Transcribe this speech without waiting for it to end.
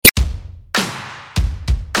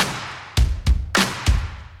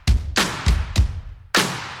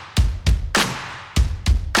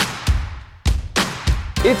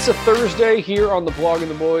It's a Thursday here on the Blogging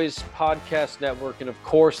the Boys podcast network, and of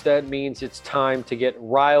course that means it's time to get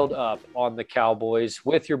riled up on the Cowboys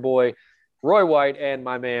with your boy Roy White and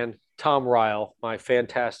my man Tom Ryle, my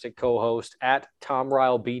fantastic co-host at Tom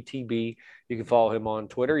Ryle BTB. You can follow him on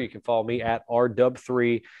Twitter. You can follow me at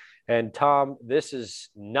RDub3. And Tom, this is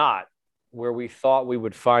not where we thought we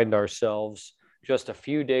would find ourselves just a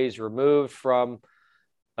few days removed from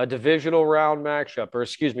a divisional round matchup, or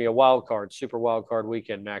excuse me, a wild card, super wild card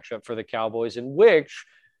weekend matchup for the Cowboys, in which,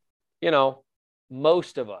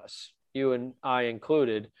 most of us, you and I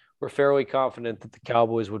included, were fairly confident that the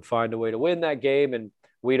Cowboys would find a way to win that game, and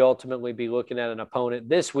we'd ultimately be looking at an opponent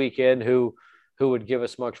this weekend who would give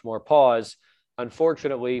us much more pause.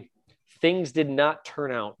 Unfortunately, things did not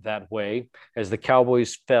turn out that way as the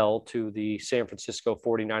Cowboys fell to the San Francisco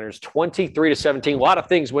 49ers 23-17. A lot of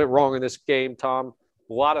things went wrong in this game, Tom.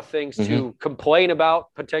 A lot of things to complain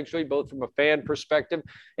about, potentially, both from a fan perspective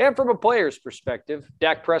and from a player's perspective.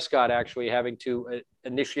 Dak Prescott actually having to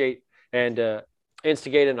initiate and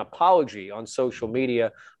instigate an apology on social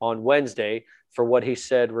media on Wednesday for what he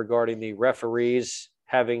said regarding the referees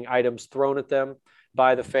having items thrown at them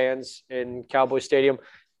by the fans in Cowboy Stadium.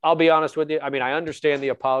 I'll be honest with you. I mean, I understand the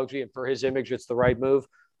apology, and for his image, it's the right move,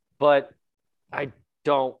 but I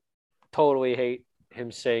don't totally hate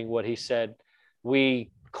him saying what he said. We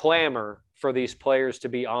clamor for these players to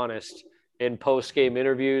be honest in post-game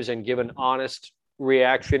interviews and give an honest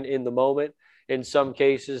reaction in the moment. In some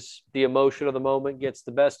cases, the emotion of the moment gets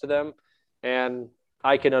the best of them. And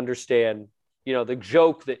I can understand, the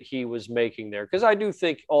joke that he was making there, because I do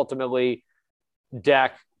think ultimately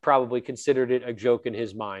Dak probably considered it a joke in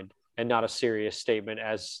his mind and not a serious statement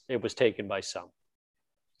as it was taken by some.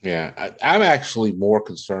 Yeah, I'm actually more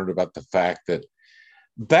concerned about the fact that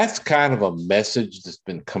that's kind of a message that's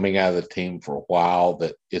been coming out of the team for a while,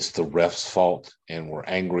 that it's the refs' fault and we're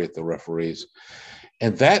angry at the referees.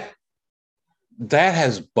 And that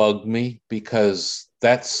has bugged me, because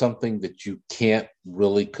that's something that you can't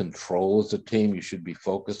really control as a team. You should be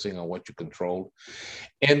focusing on what you controlled.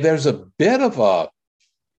 And there's a bit of a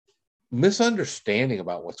misunderstanding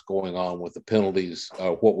about what's going on with the penalties,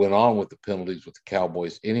 what went on with the penalties with the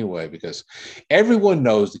Cowboys anyway, because everyone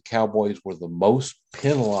knows the Cowboys were the most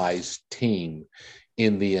penalized team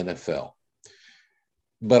in the NFL.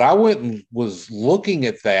 But I went and was looking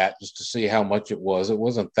at that just to see how much it was. It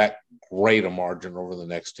wasn't that great a margin over the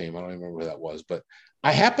next team. I don't even remember who that was. But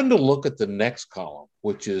I happened to look at the next column,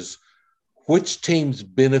 which is which teams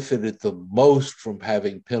benefited the most from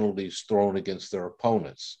having penalties thrown against their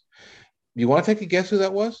opponents. You want to take a guess who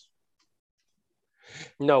that was?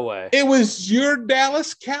 No way. It was your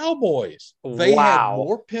Dallas Cowboys. They had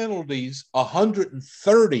more penalties,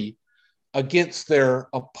 130 against their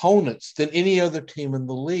opponents, than any other team in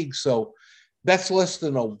the league. So that's less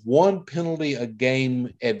than a one penalty a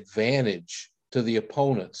game advantage to the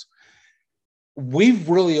opponents. We've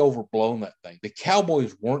really overblown that thing. The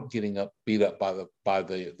Cowboys weren't getting beat up by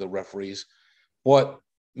the referees. What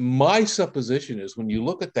my supposition is, when you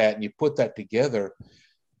look at that and you put that together,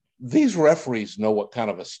 these referees know what kind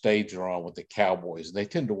of a stage they're on with the Cowboys, and they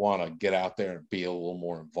tend to want to get out there and be a little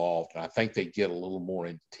more involved. And I think they get a little more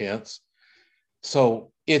intense.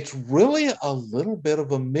 So it's really a little bit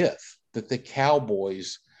of a myth that the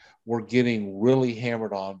Cowboys were getting really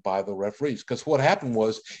hammered on by the referees, because what happened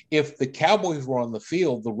was, if the Cowboys were on the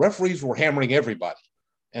field, the referees were hammering everybody.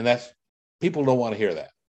 And that's, people don't want to hear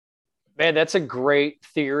that. Man, that's a great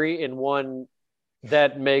theory, and one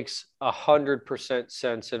that makes 100%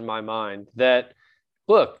 sense in my mind. That,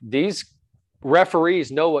 look, these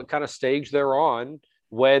referees know what kind of stage they're on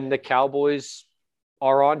when the Cowboys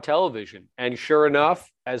are on television. And sure enough,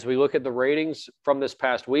 as we look at the ratings from this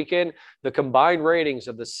past weekend, the combined ratings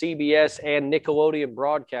of the CBS and Nickelodeon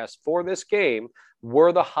broadcast for this game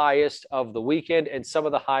were the highest of the weekend, and some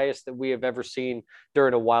of the highest that we have ever seen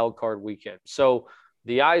during a wild card weekend. So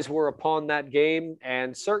the eyes were upon that game,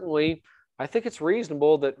 and certainly I think it's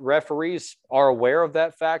reasonable that referees are aware of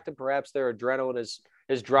that fact, and perhaps their adrenaline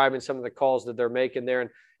is driving some of the calls that they're making there.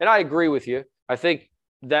 And I agree with you. I think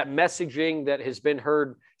that messaging that has been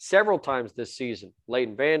heard several times this season,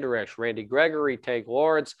 Leighton Vander Esch, Randy Gregory, Tank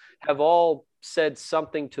Lawrence, have all said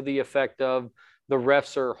something to the effect of the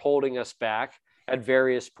refs are holding us back at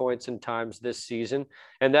various points in times this season.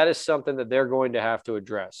 And that is something that they're going to have to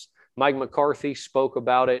address. Mike McCarthy spoke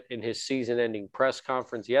about it in his season-ending press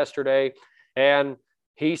conference yesterday, and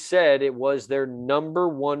he said it was their number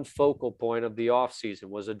one focal point of the offseason,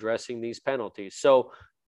 was addressing these penalties. So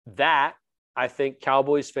that, I think,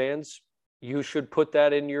 Cowboys fans, you should put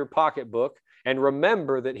that in your pocketbook and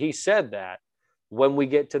remember that he said that when we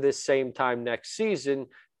get to this same time next season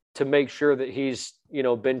to make sure that he's,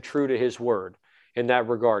 been true to his word in that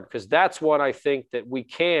regard. Because that's what I think that we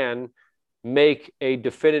can make a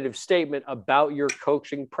definitive statement about your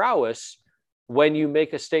coaching prowess when you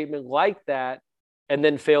make a statement like that and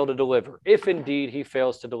then fail to deliver, if indeed he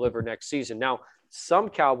fails to deliver next season. Now, some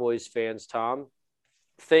Cowboys fans, Tom,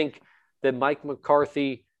 think that Mike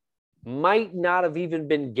McCarthy might not have even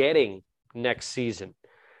been getting next season.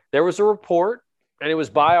 There was a report, and it was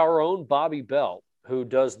by our own Bobby Bell, who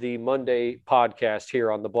does the Monday podcast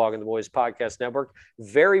here on the Blogging the Boys podcast network.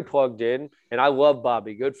 Very plugged in, and I love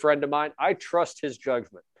Bobby, good friend of mine. I trust his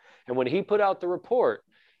judgment. And when he put out the report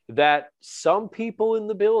that some people in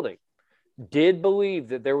the building did believe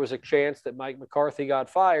that there was a chance that Mike McCarthy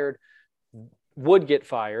would get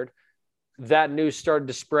fired, that news started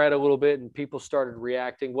to spread a little bit and people started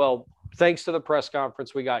reacting. Well, thanks to the press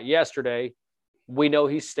conference we got yesterday, we know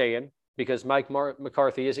he's staying because Mike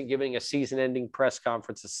McCarthy isn't giving a season-ending press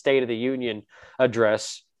conference, a State of the Union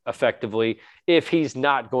address, effectively, if he's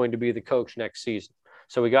not going to be the coach next season.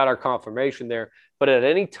 So we got our confirmation there. But at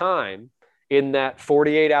any time in that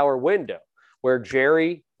 48-hour window where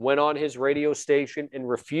Jerry went on his radio station and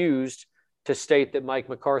refused to state that Mike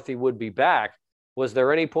McCarthy would be back, was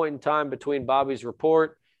there any point in time between Bobby's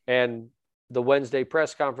report and the Wednesday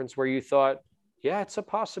press conference where you thought, yeah, it's a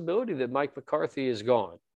possibility that Mike McCarthy is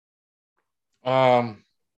gone?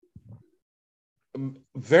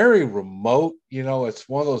 Very remote. It's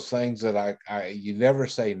one of those things that you never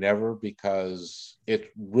say never, because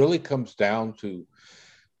it really comes down to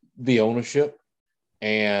the ownership.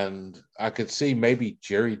 And I could see maybe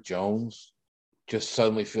Jerry Jones just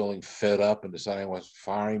suddenly feeling fed up and deciding he wants to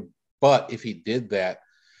fire him. But if he did that,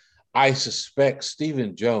 I suspect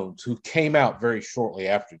Stephen Jones, who came out very shortly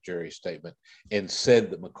after Jerry's statement and said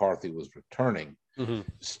that McCarthy was returning,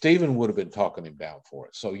 Stephen would have been talking him down for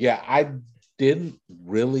it. So, yeah, I didn't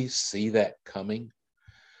really see that coming,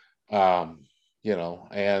 and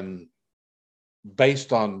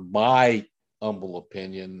based on my humble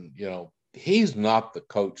opinion, he's not the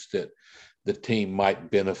coach that the team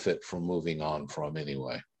might benefit from moving on from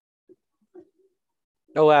anyway.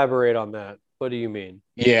 Elaborate on that. What do you mean?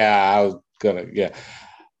 Yeah,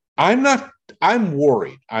 I'm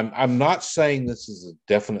worried. I'm not saying this is a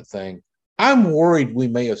definite thing. I'm worried we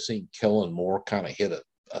may have seen Kellen Moore kind of hit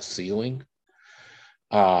a ceiling.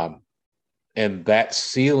 And that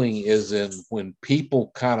ceiling is in when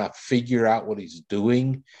people kind of figure out what he's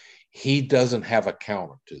doing, he doesn't have a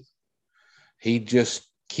counter to them. He just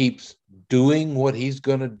keeps doing what he's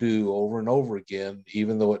going to do over and over again,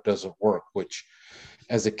 even though it doesn't work, which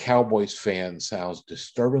as a Cowboys fan sounds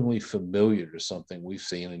disturbingly familiar to something we've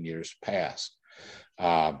seen in years past.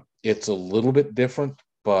 It's a little bit different,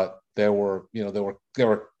 but there were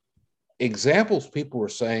examples. People were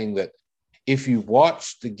saying that if you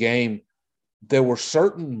watched the game, there were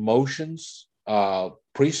certain motions,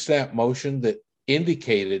 pre-snap motion, that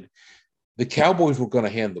indicated the Cowboys were going to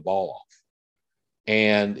hand the ball off.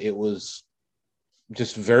 And it was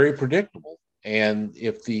just very predictable. And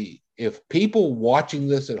if people watching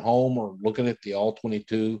this at home or looking at the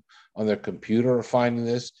All-22 on their computer are finding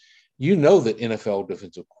this, that NFL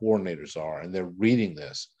defensive coordinators are, and they're reading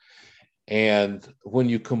this. And when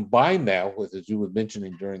you combine that with, as you were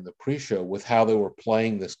mentioning during the pre-show, with how they were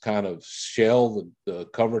playing this kind of shell, the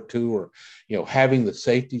cover two, or, having the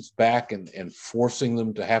safeties back and forcing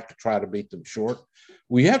them to have to try to beat them short,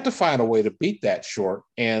 we have to find a way to beat that short.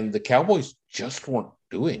 And the Cowboys just weren't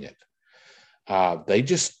doing it. They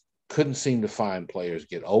just couldn't seem to find players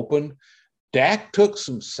get open. Dak took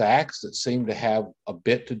some sacks that seemed to have a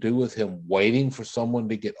bit to do with him waiting for someone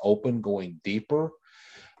to get open, going deeper.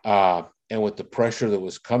 And with the pressure that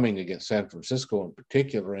was coming against San Francisco in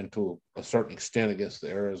particular, and to a certain extent against the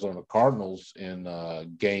Arizona Cardinals in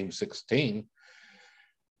Game 16,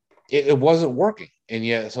 it wasn't working. And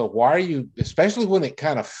yet, so why are you, especially when it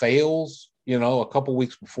kind of fails, a couple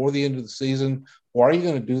weeks before the end of the season, why are you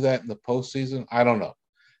going to do that in the postseason? I don't know.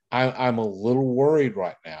 I'm a little worried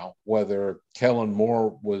right now whether Kellen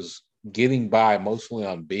Moore was getting by mostly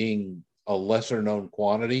on being a lesser known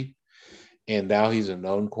quantity, and now he's a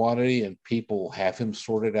known quantity and people have him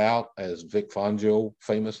sorted out, as Vic Fangio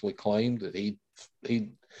famously claimed that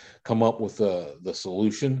he'd come up with the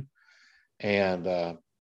solution. And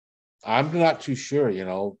I'm not too sure,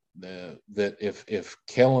 that if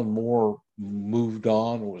Kellen Moore moved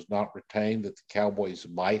on or was not retained, that the Cowboys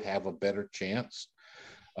might have a better chance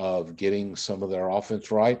of getting some of their offense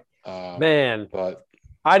right. But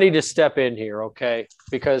I need to step in here, okay?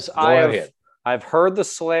 Because I I've heard the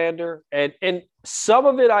slander, and some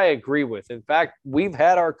of it I agree with. In fact, we've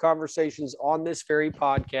had our conversations on this very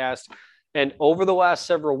podcast, and over the last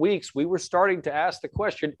several weeks, we were starting to ask the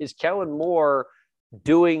question, is Kellen Moore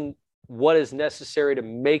doing what is necessary to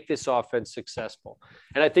make this offense successful?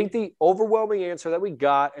 And I think the overwhelming answer that we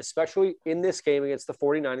got, especially in this game against the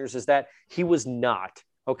 49ers, is that he was not.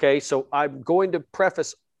 Okay, so I'm going to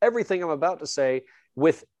preface everything I'm about to say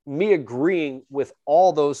with me agreeing with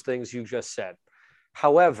all those things you just said.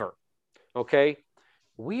 However, okay,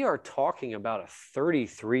 we are talking about a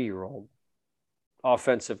 33-year-old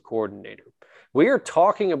offensive coordinator. We are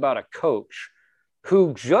talking about a coach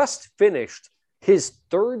who just finished his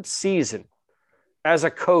third season as a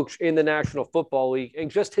coach in the National Football League and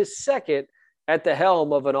just his second at the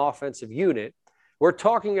helm of an offensive unit. We're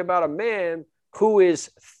talking about a man who is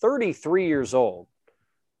 33 years old,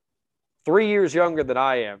 3 years younger than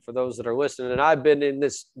I am, for those that are listening. And I've been in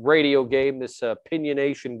this radio game, this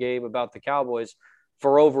opinionation game about the Cowboys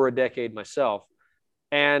for over a decade myself.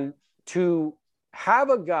 And to have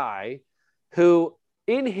a guy who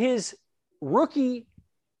in his rookie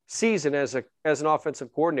season as an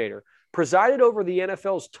offensive coordinator presided over the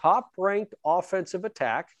NFL's top-ranked offensive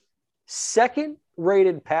attack,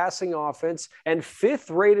 second-rated passing offense, and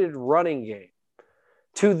fifth-rated running game,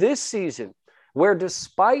 to this season, where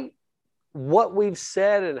despite what we've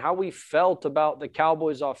said and how we felt about the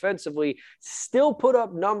Cowboys offensively, still put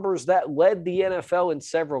up numbers that led the NFL in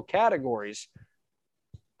several categories,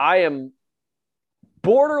 I am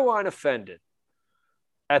borderline offended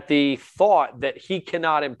at the thought that he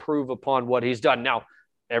cannot improve upon what he's done. Now,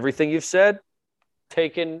 everything you've said,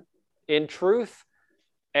 taken in truth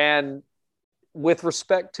and with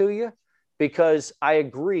respect to you, because I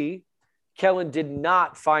agree, Kellen did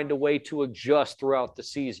not find a way to adjust throughout the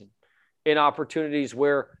season in opportunities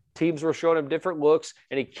where teams were showing him different looks,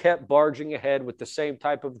 and he kept barging ahead with the same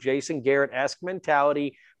type of Jason Garrett-esque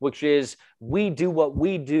mentality, which is we do what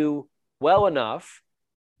we do well enough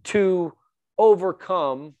to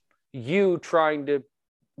overcome you trying to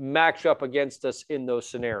match up against us in those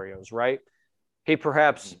scenarios, right? He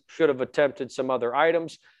perhaps should have attempted some other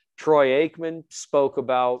items. Troy Aikman spoke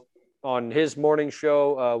about on his morning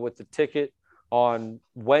show with the ticket on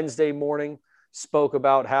Wednesday morning, spoke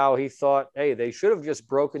about how he thought, hey, they should have just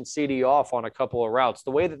broken CD off on a couple of routes.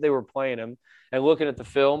 The way that they were playing him and looking at the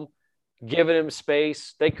film, giving him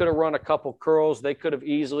space, they could have run a couple curls. They could have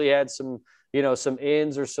easily had some, some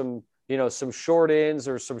ins or some short ins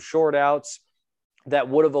or some short outs that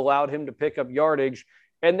would have allowed him to pick up yardage.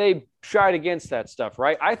 And they shied against that stuff,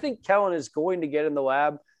 right? I think Kellen is going to get in the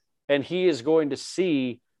lab and he is going to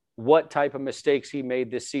see what type of mistakes he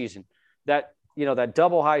made this season. That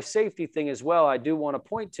double high safety thing as well, I do want to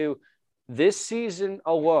point to. This season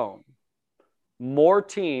alone, more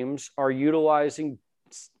teams are utilizing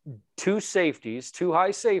two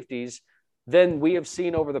high safeties than we have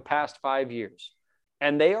seen over the past 5 years.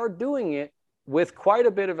 And they are doing it with quite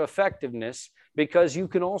a bit of effectiveness, because you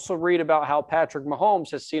can also read about how Patrick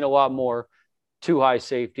Mahomes has seen a lot more two high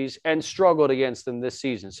safeties and struggled against them this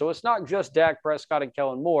season. So it's not just Dak Prescott and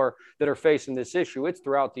Kellen Moore that are facing this issue. It's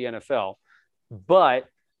throughout the NFL. But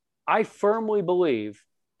I firmly believe,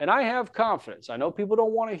 and I have confidence, I know people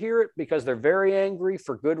don't want to hear it because they're very angry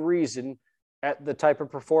for good reason at the type of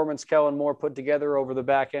performance Kellen Moore put together over the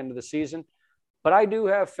back end of the season. But I do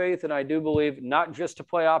have faith, and I do believe, not just to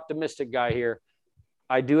play optimistic guy here,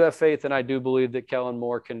 I do have faith and I do believe that Kellen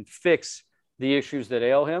Moore can fix the issues that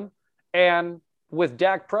ail him. And with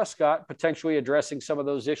Dak Prescott potentially addressing some of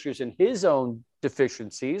those issues in his own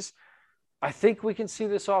deficiencies, I think we can see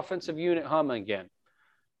this offensive unit hum again.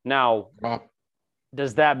 Now,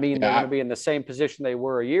 does that mean they're going to be in the same position they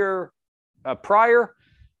were a year prior?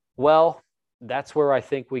 Well, that's where I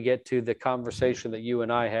think we get to the conversation that you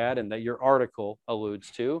and I had and that your article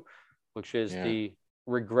alludes to, which is the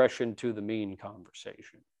regression to the mean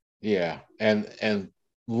conversation. Yeah. And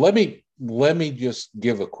let me just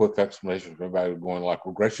give a quick explanation for everybody going like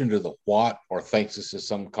regression to the what, or thinks this is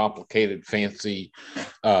some complicated, fancy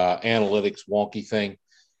analytics wonky thing.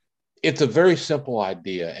 It's a very simple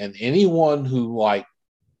idea. And anyone who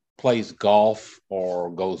plays golf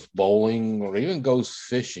or goes bowling or even goes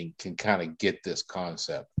fishing can kind of get this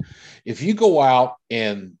concept. If you go out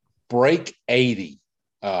and break 80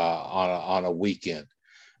 on a weekend,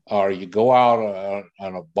 or you go out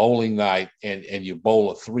on a bowling night and you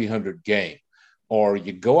bowl a 300 game, or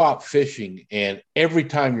you go out fishing and every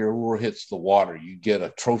time your lure hits the water, you get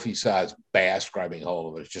a trophy-sized bass grabbing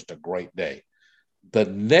hold of it. It's just a great day. The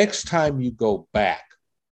next time you go back,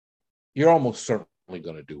 you're almost certainly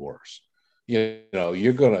going to do worse.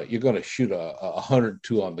 you're gonna shoot a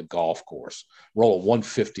 102 on the golf course, roll a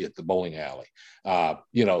 150 at the bowling alley,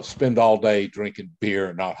 spend all day drinking beer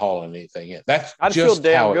and not hauling anything in. That's I'd feel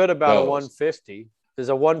damn good about a 150. Is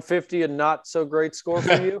a 150 a not so great score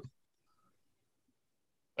for you?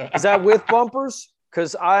 Is that with bumpers?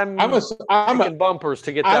 Because I'm taking bumpers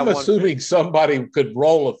to get that. I'm assuming somebody could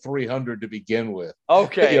roll a 300 to begin with.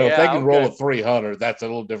 Okay, if they can roll a 300, that's a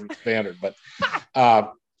little different standard. But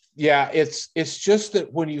it's just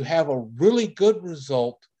that when you have a really good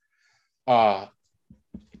result,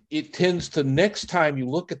 it tends to, next time you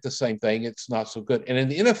look at the same thing, it's not so good. And in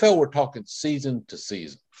the NFL, we're talking season to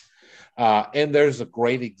season. And there's a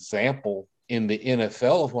great example in the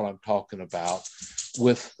NFL of what I'm talking about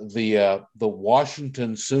with the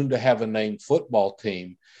Washington soon to have a name football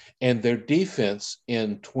team and their defense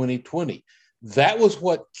in 2020. That was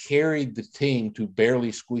what carried the team to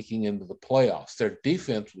barely squeaking into the playoffs. Their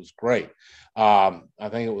defense was great. I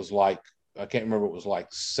think it was I can't remember, it was like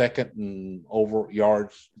second in over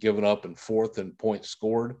yards given up and fourth in points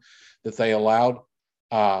scored that they allowed.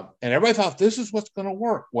 And everybody thought this is what's going to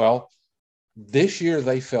work. Well, this year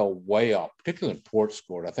they fell way off, particularly in points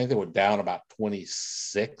scored. I think they were down about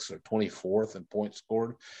 26th or 24th in points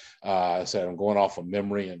scored. I said I'm going off of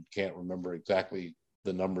memory and can't remember exactly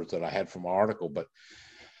the numbers that I had from my article, but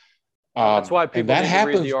that's why people need to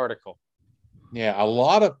read the article. Yeah, a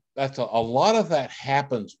lot of that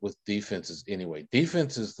happens with defenses anyway.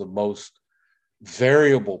 Defense is the most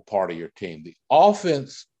variable part of your team. The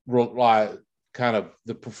offense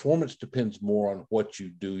the performance depends more on what you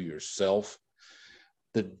do yourself.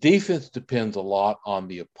 The defense depends a lot on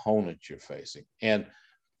the opponent you're facing. And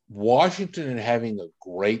Washington, and having a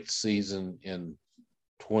great season in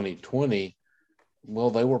 2020, well,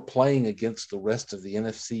 they were playing against the rest of the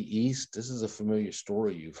NFC East. This is a familiar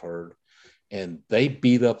story you've heard. And they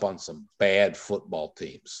beat up on some bad football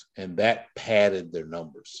teams, and that padded their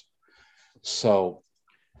numbers. So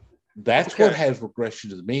that's what has regression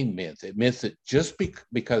to the mean meant. It meant that just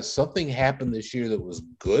because something happened this year that was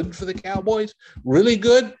good for the Cowboys, really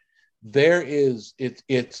good,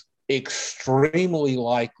 it's extremely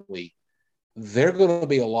likely they're going to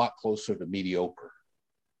be a lot closer to mediocre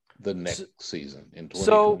the next season in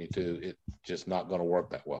 2022. It's just not going to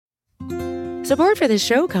work that well. Support for this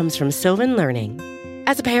show comes from Sylvan Learning.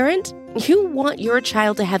 As a parent, you want your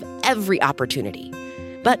child to have every opportunity,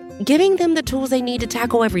 but giving them the tools they need to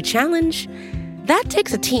tackle every challenge, that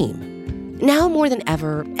takes a team. Now more than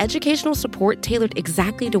ever, educational support tailored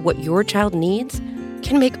exactly to what your child needs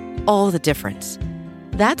can make all the difference.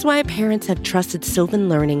 That's why parents have trusted Sylvan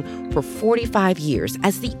Learning for 45 years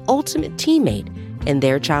as the ultimate teammate in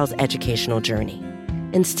their child's educational journey,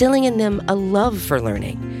 instilling in them a love for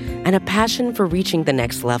learning and a passion for reaching the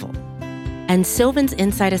next level. And Sylvan's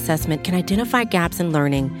Insight Assessment can identify gaps in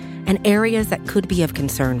learning and areas that could be of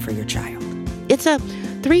concern for your child. It's a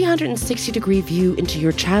 360-degree view into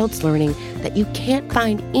your child's learning that you can't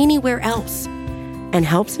find anywhere else, and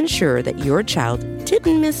helps ensure that your child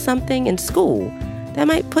didn't miss something in school that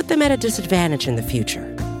might put them at a disadvantage in the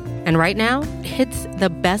future. And right now, it's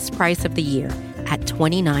the best price of the year at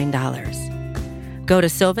 $29. Go to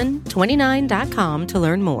sylvan29.com to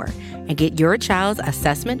learn more and get your child's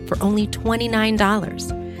assessment for only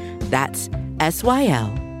 $29. That's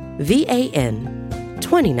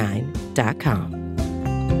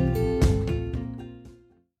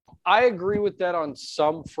SYLVAN29.com. I agree with that on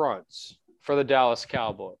some fronts for the Dallas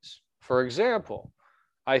Cowboys. For example,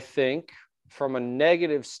 I think from a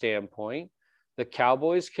negative standpoint, the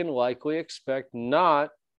Cowboys can likely expect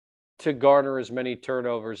not to garner as many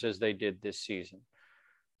turnovers as they did this season.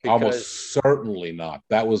 Almost certainly not.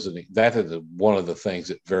 That is one of the things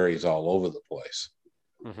that varies all over the place.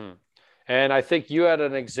 Mm-hmm. And I think you had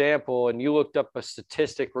an example, and you looked up a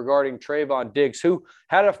statistic regarding Trayvon Diggs, who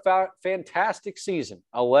had a fantastic season,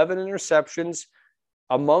 11 interceptions,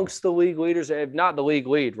 amongst the league leaders, if not the league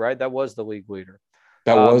lead, right? That was the league leader.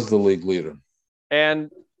 That was the league leader. And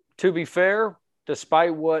to be fair,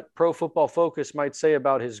 despite what Pro Football Focus might say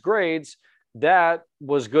about his grades, that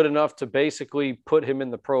was good enough to basically put him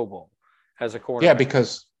in the Pro Bowl as a cornerback. Yeah,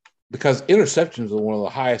 because interceptions are one of the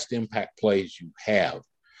highest impact plays you have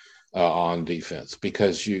on defense,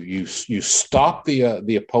 because you stop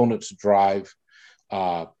the opponent's drive,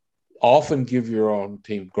 often give your own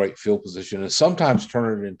team great field position, and sometimes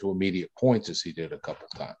turn it into immediate points, as he did a couple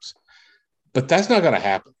times. But that's not going to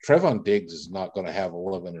happen. Trayvon Diggs is not going to have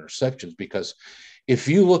 11 interceptions, because if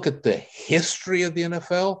you look at the history of the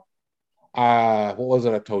NFL, what was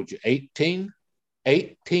it I told you? 18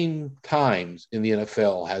 18 times in the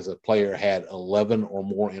NFL has a player had 11 or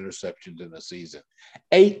more interceptions in a season.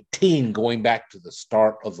 18 going back to the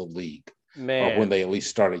start of the league. Man. Or when they at least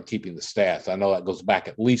started keeping the stats. I know that goes back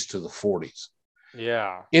at least to the 40s.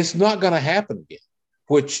 Yeah. It's not going to happen again,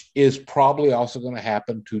 which is probably also going to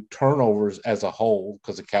happen to turnovers as a whole,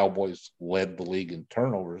 because the Cowboys led the league in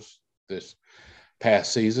turnovers this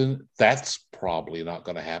past season. That's probably not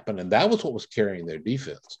going to happen. And that was what was carrying their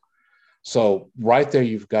defense. So right there,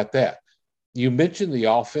 you've got that. You mentioned the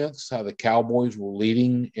offense, how the Cowboys were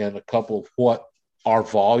leading in a couple of what are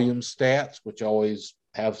volume stats, which always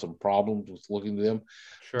have some problems with looking at them.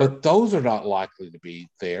 Sure. But those are not likely to be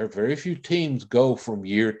there. Very few teams go from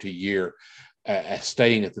year to year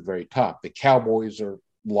staying at the very top. The Cowboys are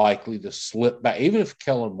likely to slip back. Even if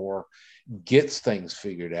Kellen Moore gets things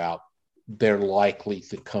figured out, they're likely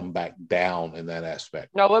to come back down in that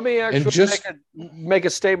aspect. Now, let me actually make a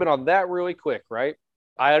statement on that really quick, right?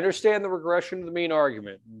 I understand the regression to the mean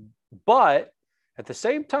argument, but at the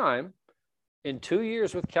same time, in 2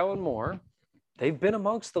 years with Kellen Moore, they've been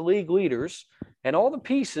amongst the league leaders, and all the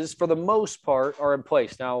pieces, for the most part, are in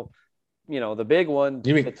place. Now, the big one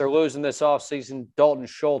that they're losing this offseason, Dalton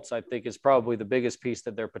Schultz, I think, is probably the biggest piece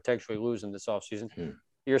that they're potentially losing this offseason.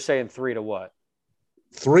 You're saying 3 to what?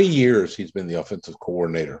 3 years he's been the offensive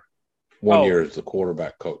coordinator. 1 year as the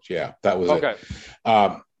quarterback coach. Yeah, that was okay.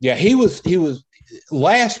 It. He was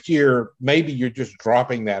last year. Maybe you're just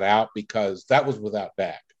dropping that out because that was without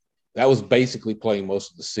Dak. That was basically playing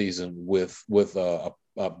most of the season with a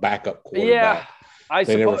backup quarterback. Yeah,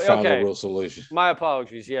 they never found a real solution. My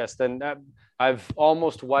apologies. Yes, then I've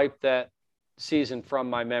almost wiped that season from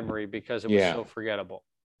my memory because it was so forgettable.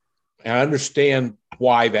 And I understand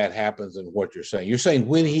why that happens and what you're saying. You're saying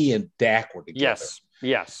when he and Dak were together,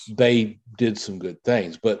 yes, they did some good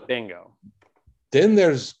things. But bingo. Then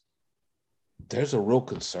there's a real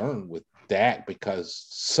concern with Dak because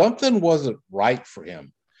something wasn't right for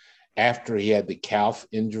him after he had the calf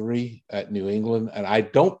injury at New England. And I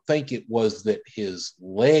don't think it was that his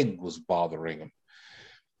leg was bothering him.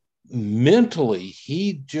 Mentally,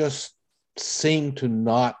 he just seemed to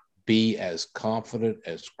not be as confident,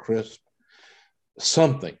 as crisp.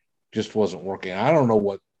 Something just wasn't working. I don't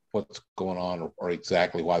know what's going on or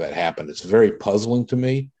exactly why that happened. It's very puzzling to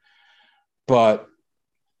me. But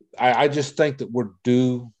I just think that we're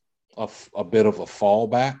due a bit of a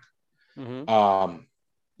fallback.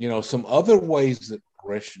 Mm-hmm. Some other ways that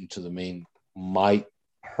regression to the mean might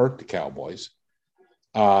hurt the Cowboys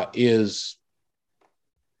is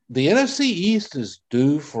the NFC East is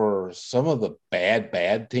due for some of the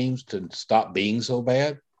bad teams to stop being so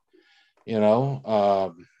bad.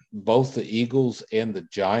 Both the Eagles and the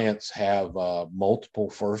Giants have multiple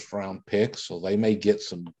first-round picks, so they may get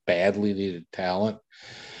some badly needed talent.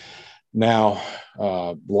 Now,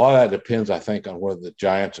 a lot of that depends, I think, on whether the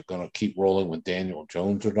Giants are going to keep rolling with Daniel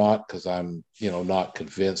Jones or not, because I'm, not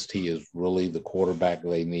convinced he is really the quarterback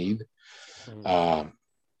they need. Mm-hmm.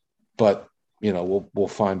 But we'll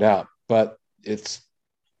find out. But it's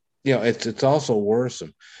also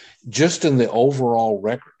worrisome. Just in the overall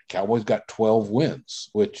record, Cowboys got 12 wins,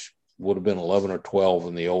 which would have been 11 or 12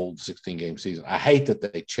 in the old 16-game season. I hate that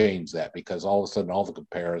they changed that because all of a sudden all the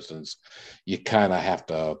comparisons, you kind of have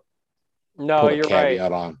to put a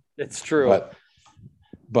caveat on. It's true.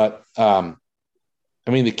 But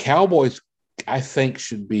the Cowboys, I think,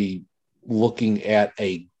 should be looking at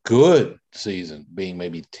a good season being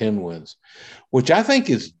maybe 10 wins, which I think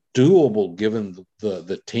is doable given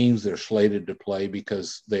the teams they're slated to play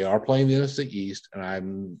because they are playing the NFC East.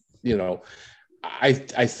 And I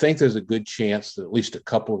think there's a good chance that at least a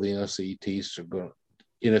couple of the NFC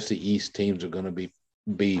East teams are going to be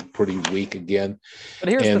pretty weak again. But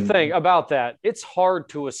here's the thing about that. It's hard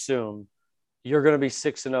to assume you're going to be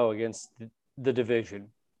 6-0 against the division,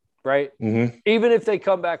 right? Mm-hmm. Even if they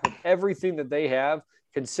come back with everything that they have,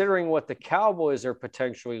 considering what the Cowboys are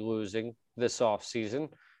potentially losing this offseason,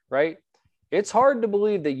 right? It's hard to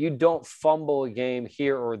believe that you don't fumble a game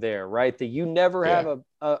here or there, right? That you never have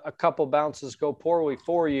a couple bounces go poorly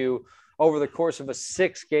for you over the course of a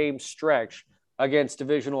 6-game stretch against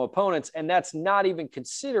divisional opponents. And that's not even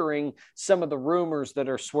considering some of the rumors that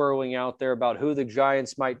are swirling out there about who the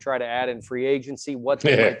Giants might try to add in free agency, what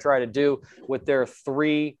they might try to do with their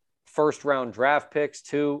 3 first-round draft picks,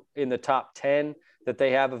 2 in the top 10 that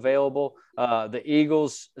they have available.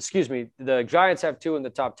 The Giants have 2 in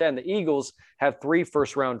the top 10. The Eagles have 3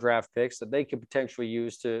 first-round draft picks that they could potentially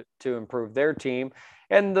use to improve their team.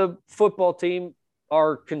 And the football team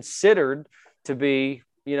are considered to be,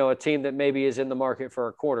 a team that maybe is in the market for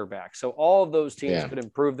a quarterback. So all of those teams could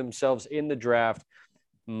improve themselves in the draft.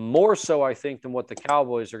 more so, I think, than what the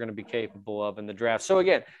Cowboys are going to be capable of in the draft. So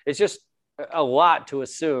again, it's just a lot to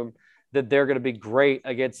assume that they're going to be great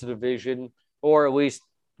against the division, or at least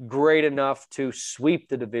great enough to sweep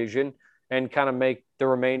the division and kind of make the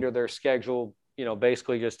remainder of their schedule,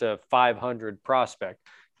 basically just a 500 prospect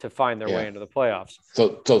to find their way into the playoffs.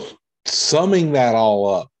 So summing that all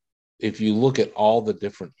up, if you look at all the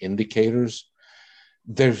different indicators,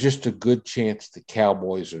 there's just a good chance the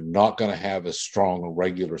Cowboys are not going to have as strong a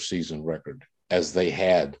regular season record as they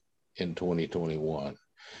had in 2021.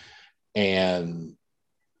 And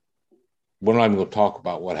we're not even going to talk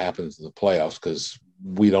about what happens in the playoffs because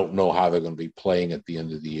we don't know how they're going to be playing at the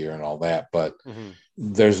end of the year and all that. But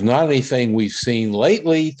there's not anything we've seen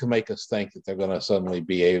lately to make us think that they're going to suddenly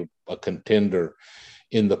be a contender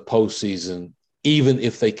in the postseason, even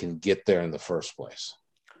if they can get there in the first place.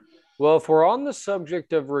 Well, if we're on the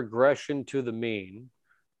subject of regression to the mean,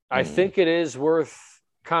 I think it is worth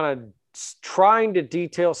kind of trying to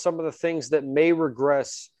detail some of the things that may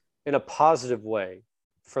regress in a positive way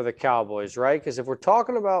for the Cowboys, right? Because if we're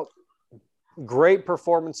talking about great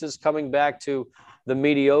performances coming back to the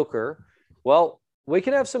mediocre, well, we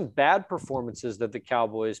can have some bad performances that the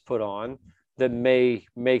Cowboys put on that may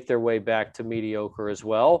make their way back to mediocre as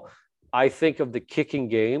well. I think of the kicking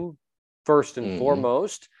game first and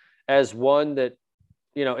foremost as one that,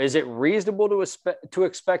 is it reasonable to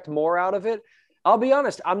expect more out of it? I'll be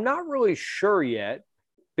honest, I'm not really sure yet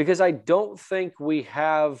because I don't think we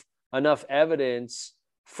have enough evidence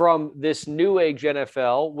from this new age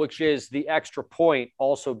NFL, which is the extra point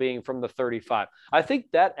also being from the 35. I think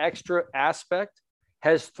that extra aspect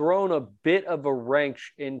has thrown a bit of a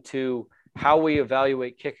wrench into how we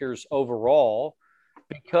evaluate kickers overall,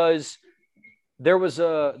 because there was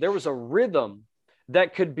a rhythm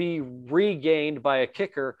that could be regained by a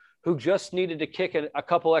kicker who just needed to kick a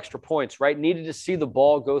couple extra points, right? Needed to see the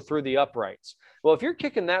ball go through the uprights. Well, if you're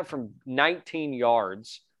kicking that from 19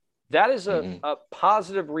 yards, that is a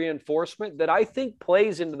positive reinforcement that I think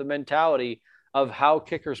plays into the mentality of how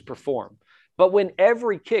kickers perform. But when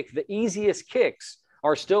every kick, the easiest kicks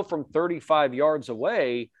are still from 35 yards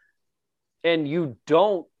away, and you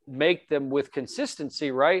don't make them with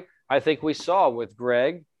consistency, right? I think we saw with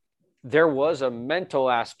Greg, there was a mental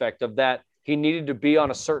aspect of that. He needed to be on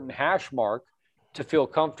a certain hash mark to feel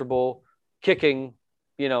comfortable kicking,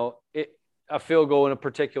 a field goal in a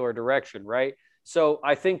particular direction, right? So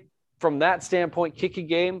I think from that standpoint, kicking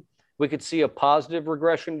game, we could see a positive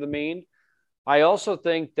regression to the mean. I also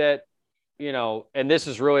think that, and this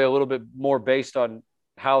is really a little bit more based on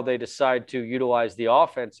how they decide to utilize the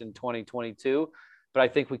offense in 2022, but I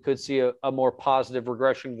think we could see a more positive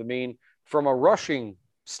regression to the mean from a rushing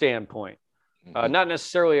standpoint. Not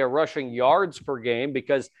necessarily a rushing yards per game,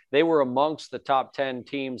 because they were amongst the top 10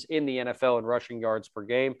 teams in the NFL in rushing yards per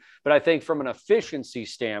game. But I think from an efficiency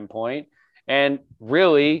standpoint, and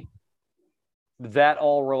really that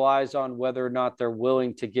all relies on whether or not they're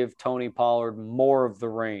willing to give Tony Pollard more of the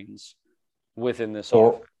reins within this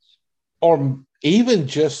offense. Or even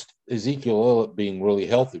just Ezekiel Elliott being really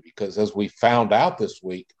healthy, because as we found out this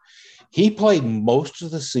week, he played most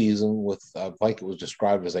of the season with, like it was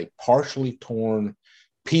described as a partially torn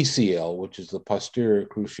PCL, which is the posterior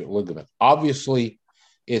cruciate ligament. Obviously,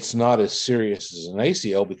 it's not as serious as an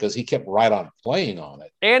ACL because he kept right on playing on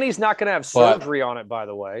it. And he's not going to have surgery on it, by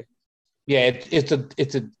the way. Yeah, it's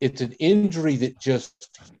an injury that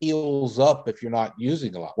just heals up if you're not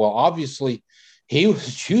using a lot. Well, obviously, he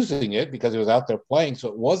was using it because he was out there playing, so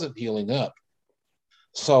it wasn't healing up.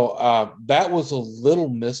 So that was a little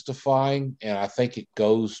mystifying, and I think it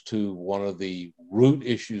goes to one of the root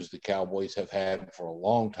issues the Cowboys have had for a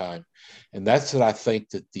long time, and that's that I think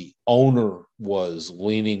that the owner was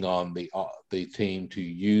leaning on the team to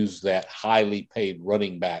use that highly paid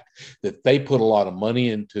running back that they put a lot of money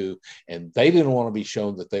into, and they didn't want to be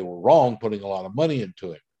shown that they were wrong putting a lot of money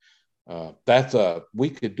into it. We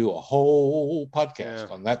could do a whole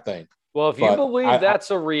podcast on that thing. Well, if you believe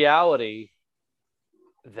that's a reality,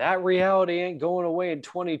 that reality ain't going away in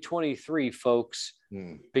 2023, folks,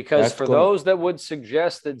 because for those that would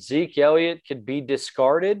suggest that Zeke Elliott could be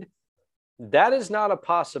discarded, that is not a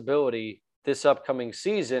possibility this upcoming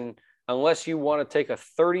season unless you want to take a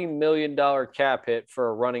 $30 million cap hit for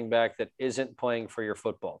a running back that isn't playing for your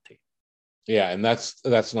football team. Yeah, and that's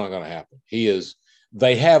not going to happen.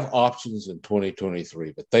 They have options in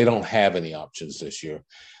 2023, but they don't have any options this year.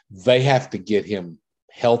 They have to get him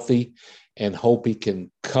healthy and hope he can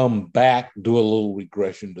come back, do a little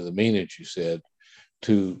regression to the mean, as you said,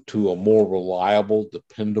 to a more reliable,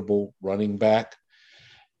 dependable running back.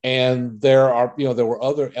 And there were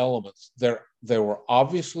other elements. There were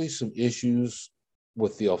obviously some issues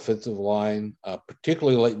with the offensive line,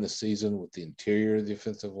 particularly late in the season with the interior of the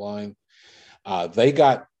offensive line. They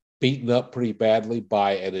got beaten up pretty badly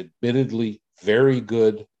by an admittedly very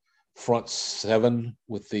good front seven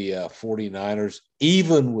with the 49ers,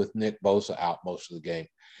 even with Nick Bosa out most of the game.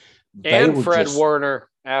 And Fred Warner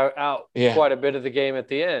out quite a bit of the game at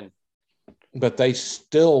the end. But they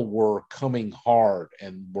still were coming hard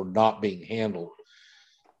and were not being handled.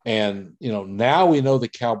 And, now we know the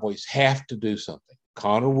Cowboys have to do something.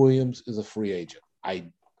 Connor Williams is a free agent. I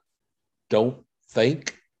don't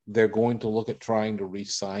think they're going to look at trying to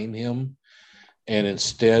re-sign him. And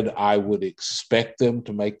instead, I would expect them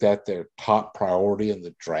to make that their top priority in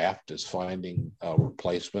the draft, is finding a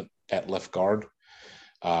replacement at left guard.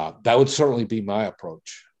 That would certainly be my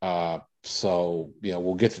approach. So,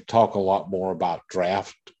 we'll get to talk a lot more about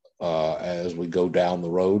draft as we go down the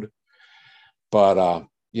road. But,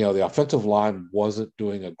 the offensive line wasn't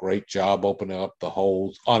doing a great job opening up the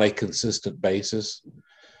holes on a consistent basis.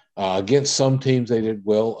 Against some teams, they did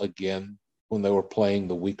well. Again, when they were playing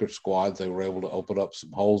the weaker squads, they were able to open up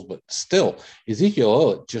some holes. But still, Ezekiel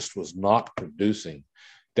Elliott just was not producing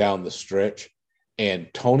down the stretch.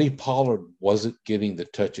 And Tony Pollard wasn't getting the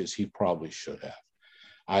touches he probably should have.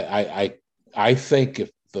 I think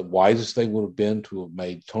if the wisest thing would have been to have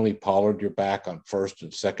made Tony Pollard your back on first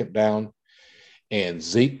and second down, and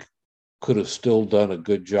Zeke could have still done a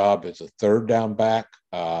good job as a third down back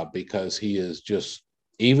because he is just,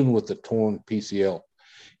 even with the torn PCL,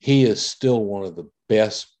 he is still one of the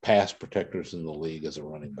best pass protectors in the league as a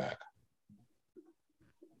running back.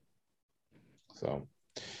 So,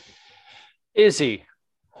 is he?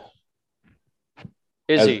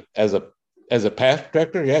 As a pass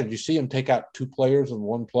protector? Yeah. Did you see him take out two players in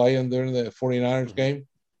one play in there in the 49ers game?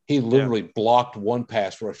 He literally blocked one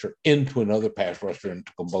pass rusher into another pass rusher and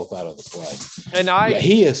took them both out of the play. And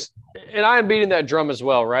he is. And I am beating that drum as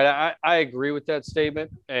well, right? I agree with that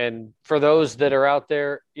statement. And for those that are out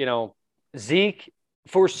there, Zeke,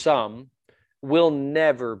 for some, will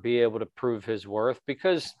never be able to prove his worth,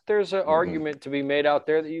 because there's an argument to be made out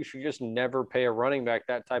there that you should just never pay a running back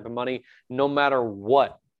that type of money, no matter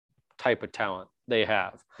what type of talent they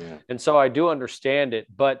have. Yeah. And so I do understand it.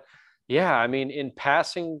 But, yeah, I mean, in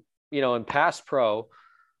passing, in pass pro,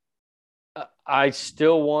 I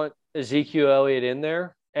still want Ezekiel Elliott in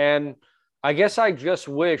there. And I guess I just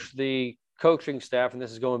wish the coaching staff, and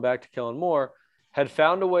this is going back to Kellen Moore, had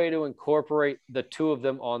found a way to incorporate the two of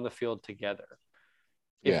them on the field together.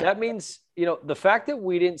 If that means, the fact that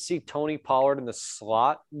we didn't see Tony Pollard in the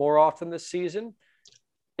slot more often this season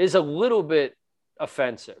is a little bit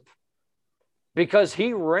offensive, because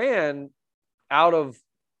he ran out of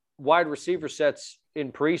wide receiver sets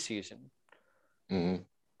in preseason. Mm-hmm.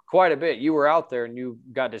 Quite a bit. You were out there and you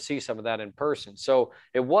got to see some of that in person. So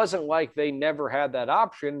it wasn't like they never had that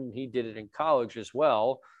option. He did it in college as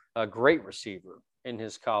well. A great receiver in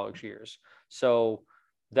his college years. So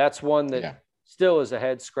that's one that still is a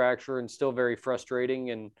head scratcher and still very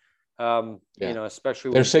frustrating. And,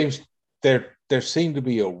 especially there seemed to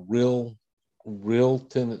be a real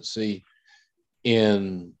tendency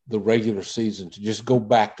in the regular season to just go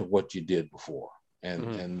back to what you did before.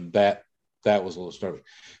 And that was a little starting.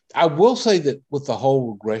 I will say that with the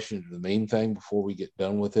whole regression to the mean thing, before we get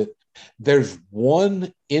done with it, there's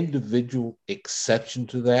one individual exception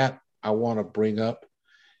to that I want to bring up.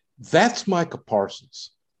 That's Micah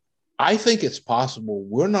Parsons. I think it's possible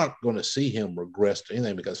we're not going to see him regress to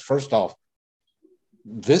anything, because first off,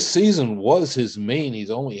 this season was his mean. He's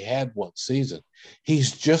only had one season.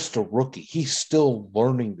 He's just a rookie. He's still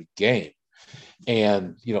learning the game.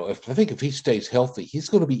 And, I think if he stays healthy, he's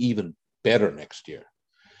going to be even better next year.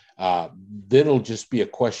 Then it'll just be a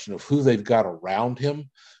question of who they've got around him.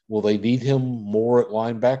 Will they need him more at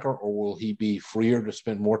linebacker, or will he be freer to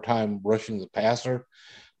spend more time rushing the passer?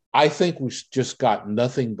 I think we've just got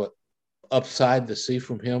nothing but upside to see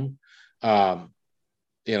from him.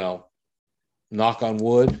 Knock on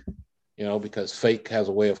wood, because fate has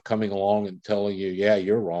a way of coming along and telling you, yeah,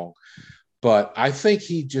 you're wrong. But I think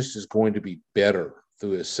he just is going to be better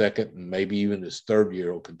through his second and maybe even his third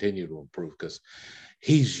year. Will continue to improve because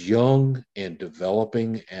he's young and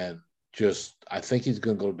developing, and just I think he's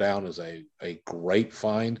going to go down as a great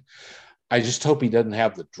find. I just hope he doesn't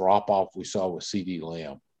have the drop off we saw with CD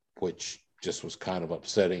Lamb, which just was kind of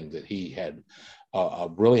upsetting that he had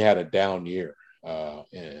really had a down year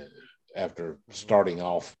after starting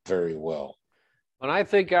off very well. And I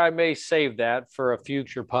think I may save that for a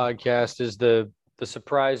future podcast, is the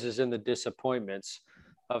surprises and the disappointments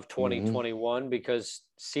of 2021, because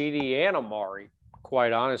CD and Amari,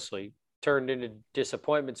 quite honestly, turned into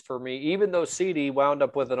disappointments for me, even though CD wound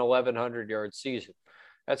up with an 1,100-yard season.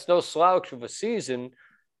 That's no slouch of a season,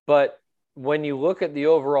 but when you look at the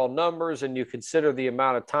overall numbers and you consider the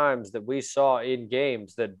amount of times that we saw in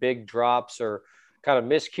games that big drops or kind of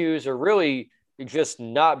miscues or really just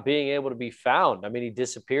not being able to be found. I mean, he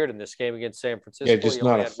disappeared in this game against San Francisco. Yeah, just he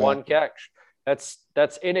not only a had one catch.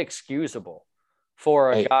 That's inexcusable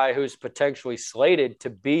for a guy who's potentially slated to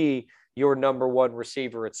be your number one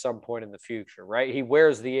receiver at some point in the future, right? He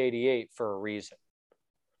wears the 88 for a reason.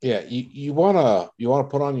 Yeah, you wanna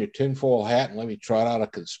put on your tinfoil hat and let me trot out a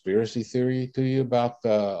conspiracy theory to you about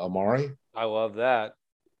Amari? I love that.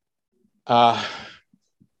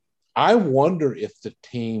 I wonder if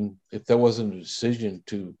there wasn't a decision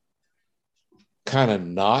to kind of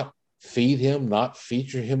not feed him, not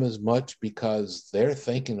feature him as much because they're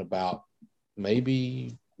thinking about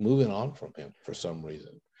maybe moving on from him for some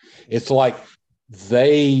reason. It's like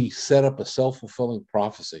they set up a self-fulfilling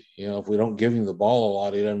prophecy. If we don't give him the ball a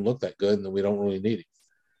lot, he doesn't look that good, and then we don't really need him.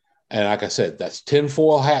 And like I said, that's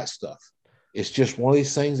tinfoil hat stuff. It's just one of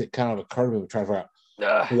these things that kind of occurred to me trying to figure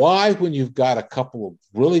out why, when you've got a couple of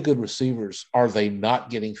really good receivers, are they not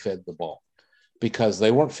getting fed the ball? Because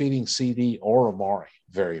they weren't feeding CD or Amari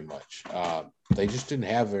very much. They just didn't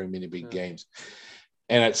have very many big games.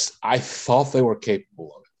 And I thought they were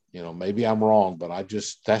capable of it. Maybe I'm wrong, but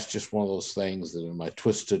that's just one of those things that in my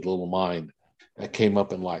twisted little mind that came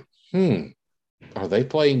up and like, are they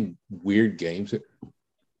playing weird games?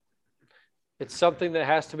 It's something that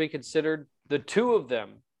has to be considered. The two of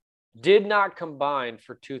them did not combine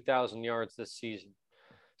for 2,000 yards this season.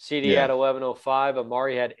 CD had 1,105.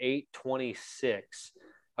 Amari had 826.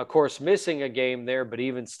 Of course, missing a game there, but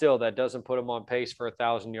even still, that doesn't put him on pace for a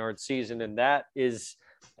 1,000-yard season. And that is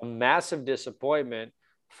a massive disappointment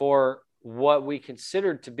for what we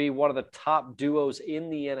considered to be one of the top duos in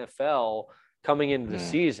the NFL coming into the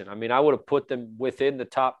season. I mean, I would have put them within the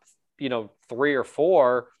top, 3 or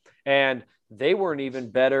 4, and they weren't even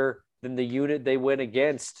better than the unit they went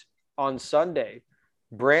against on Sunday.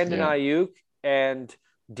 Brandon Ayuk and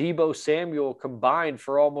Deebo Samuel combined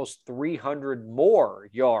for almost 300 more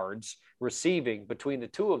yards receiving between the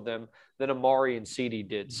two of them than Amari and CD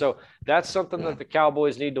did. So that's something that the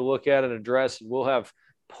Cowboys need to look at and address. We'll have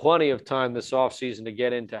plenty of time this offseason to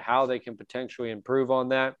get into how they can potentially improve on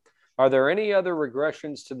that. Are there any other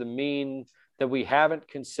regressions to the mean that we haven't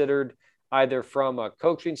considered either from a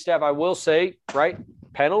coaching staff? I will say, right,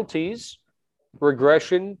 penalties,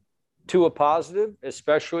 regression to a positive,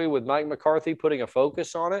 especially with Mike McCarthy putting a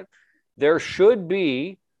focus on it. There should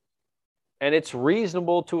be, and it's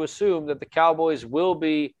reasonable to assume that the Cowboys will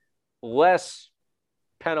be less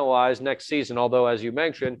penalized next season, although, as you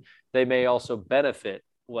mentioned, they may also benefit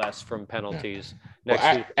less from penalties next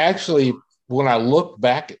season. Actually, when I look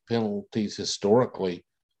back at penalties historically,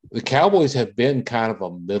 the Cowboys have been kind of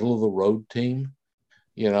a middle-of-the-road team,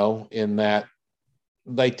 in that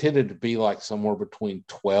they tended to be like somewhere between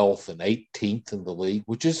 12th and 18th in the league,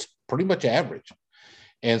 which is pretty much average.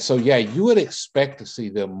 And so, you would expect to see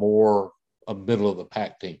them more a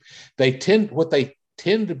middle-of-the-pack team. What they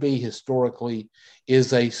tend to be historically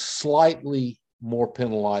is a slightly more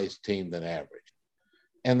penalized team than average.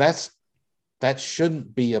 And that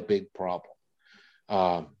shouldn't be a big problem.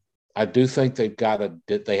 I do think they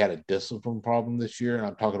had a discipline problem this year, and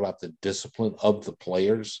I'm talking about the discipline of the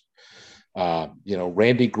players.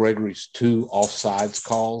 Randy Gregory's 2 offsides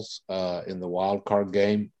calls in the wild card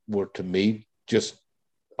game were, to me, just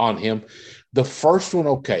on him. The first one,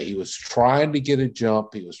 okay, he was trying to get a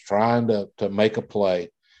jump. He was trying to make a play.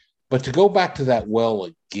 But to go back to that well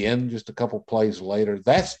again just a couple plays later,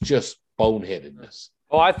 that's just boneheadedness.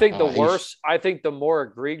 Oh, I think the more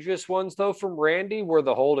egregious ones, though, from Randy were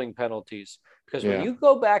the holding penalties. Because when you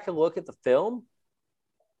go back and look at the film,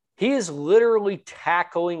 he is literally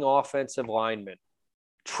tackling offensive linemen,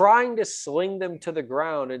 trying to sling them to the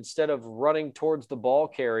ground instead of running towards the ball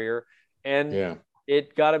carrier. And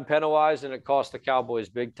it got him penalized, and it cost the Cowboys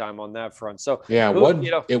big time on that front. So,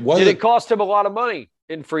 did it cost him a lot of money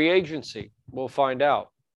in free agency? We'll find out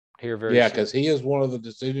here very soon. Because he is one of the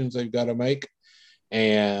decisions they've got to make.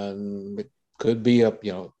 And it could be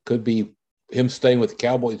him staying with the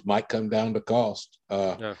Cowboys might come down to cost.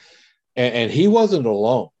 And he wasn't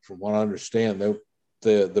alone, from what I understand.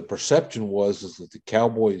 The perception was that the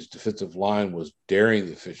Cowboys' defensive line was daring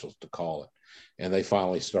the officials to call it, and they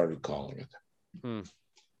finally started calling it.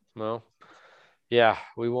 Well,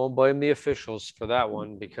 we won't blame the officials for that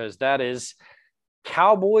one, because that is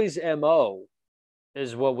Cowboys' MO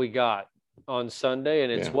is what we got on Sunday,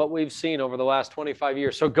 and it's what we've seen over the last 25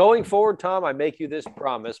 years. So going forward, Tom, I make you this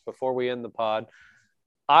promise before we end the pod.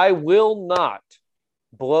 I will not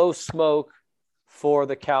blow smoke for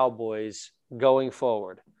the Cowboys going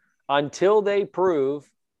forward until they prove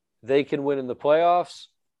they can win in the playoffs.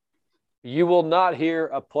 You will not hear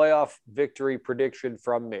a playoff victory prediction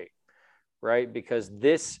from me, right? Because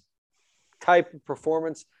this type of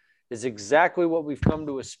performance is exactly what we've come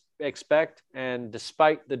to expect. And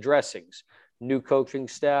despite the dressings, new coaching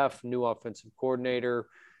staff, new offensive coordinator,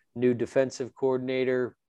 new defensive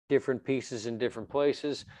coordinator, different pieces in different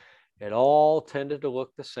places, it all tended to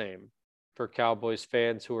look the same for Cowboys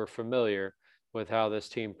fans who are familiar with how this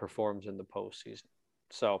team performs in the postseason.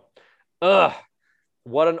 So,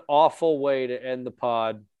 what an awful way to end the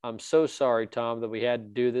pod. I'm so sorry, Tom, that we had to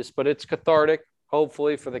do this, but it's cathartic,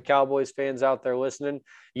 hopefully, for the Cowboys fans out there listening.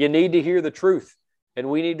 You need to hear the truth, and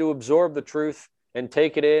we need to absorb the truth and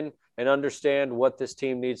take it in and understand what this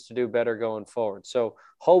team needs to do better going forward. So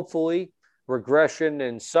hopefully regression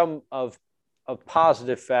in some of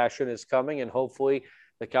positive fashion is coming, and hopefully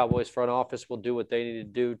the Cowboys front office will do what they need to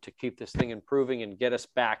do to keep this thing improving and get us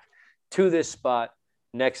back to this spot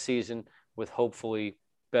next season with hopefully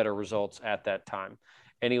better results at that time.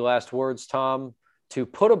 Any last words, Tom, to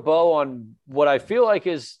put a bow on what I feel like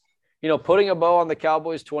is, putting a bow on the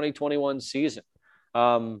Cowboys 2021 season?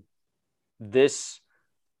 The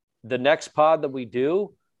next pod that we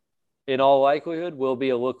do, in all likelihood, will be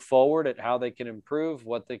a look forward at how they can improve,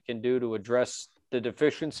 what they can do to address the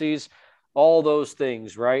deficiencies, all those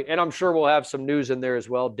things, right? And I'm sure we'll have some news in there as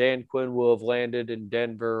well. Dan Quinn will have landed in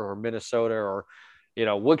Denver or Minnesota or,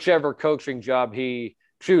 whichever coaching job he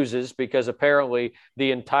chooses, because apparently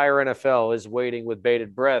the entire NFL is waiting with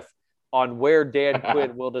bated breath on where Dan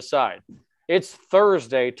Quinn will decide. It's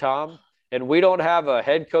Thursday, Tom, and we don't have a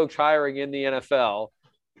head coach hiring in the NFL,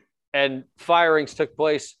 and firings took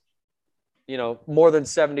place, more than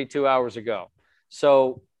 72 hours ago.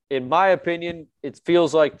 So in my opinion, it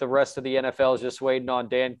feels like the rest of the NFL is just waiting on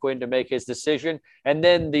Dan Quinn to make his decision, and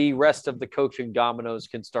then the rest of the coaching dominoes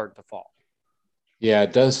can start to fall. Yeah,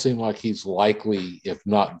 it does seem like he's likely, if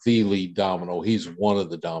not the lead domino, he's one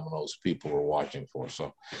of the dominoes people are watching for.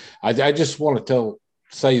 So I just want to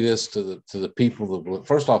say this to the people that,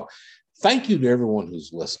 first off, thank you to everyone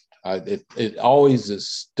who's listened. It always is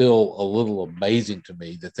still a little amazing to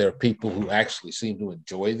me that there are people who actually seem to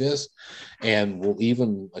enjoy this and will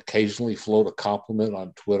even occasionally float a compliment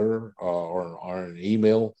on Twitter or an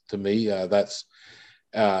email to me. That's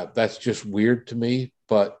just weird to me,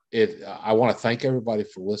 but I want to thank everybody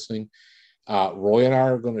for listening. Roy and I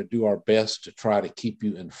are going to do our best to try to keep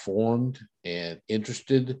you informed and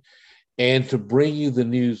interested and to bring you the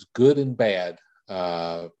news, good and bad,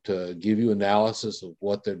 to give you analysis of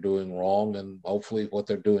what they're doing wrong and hopefully what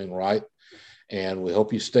they're doing right. And we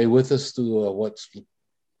hope you stay with us through what's,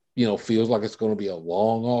 feels like it's going to be a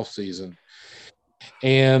long off season.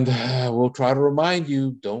 And we'll try to remind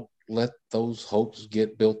you, don't let those hopes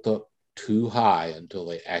get built up too high until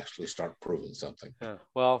they actually start proving something. Yeah.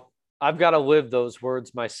 Well, I've got to live those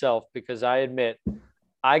words myself, because I admit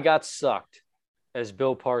I got sucked. As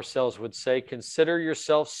Bill Parcells would say, consider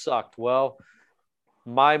yourself sucked. Well,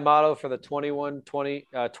 my motto for the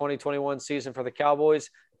 2021 season for the Cowboys,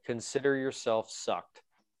 consider yourself sucked,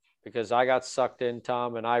 because I got sucked in,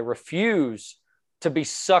 Tom, and I refuse to be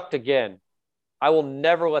sucked again. I will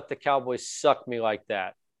never let the Cowboys suck me like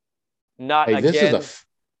that. Not again.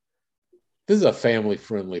 This is a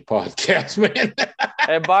family-friendly podcast, man.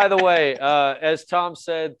 And by the way, as Tom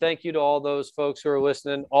said, thank you to all those folks who are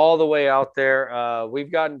listening all the way out there.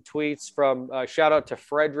 We've gotten tweets from shout out to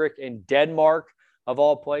Frederick in Denmark, of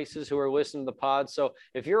all places, who are listening to the pod. So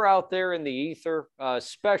if you're out there in the ether,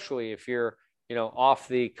 especially if you're, off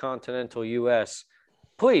the continental U.S.,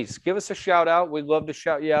 please give us a shout out. We'd love to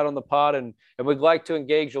shout you out on the pod, and we'd like to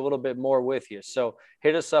engage a little bit more with you. So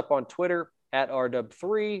hit us up on Twitter at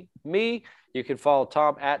RW3. You can follow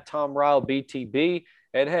Tom at Tom Ryle BTB.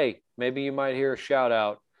 And hey, maybe you might hear a shout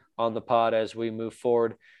out on the pod as we move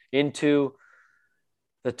forward into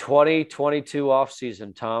the 2022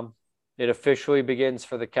 offseason, Tom. It officially begins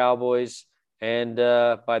for the Cowboys. And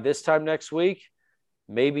by this time next week,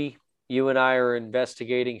 maybe you and I are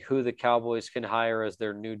investigating who the Cowboys can hire as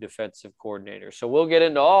their new defensive coordinator. So we'll get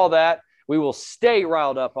into all that. We will stay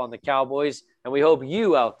riled up on the Cowboys, and we hope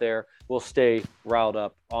you out there will stay riled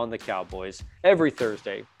up on the Cowboys every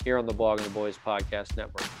Thursday here on the Blogging the Boys Podcast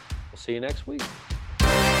Network. We'll see you next week.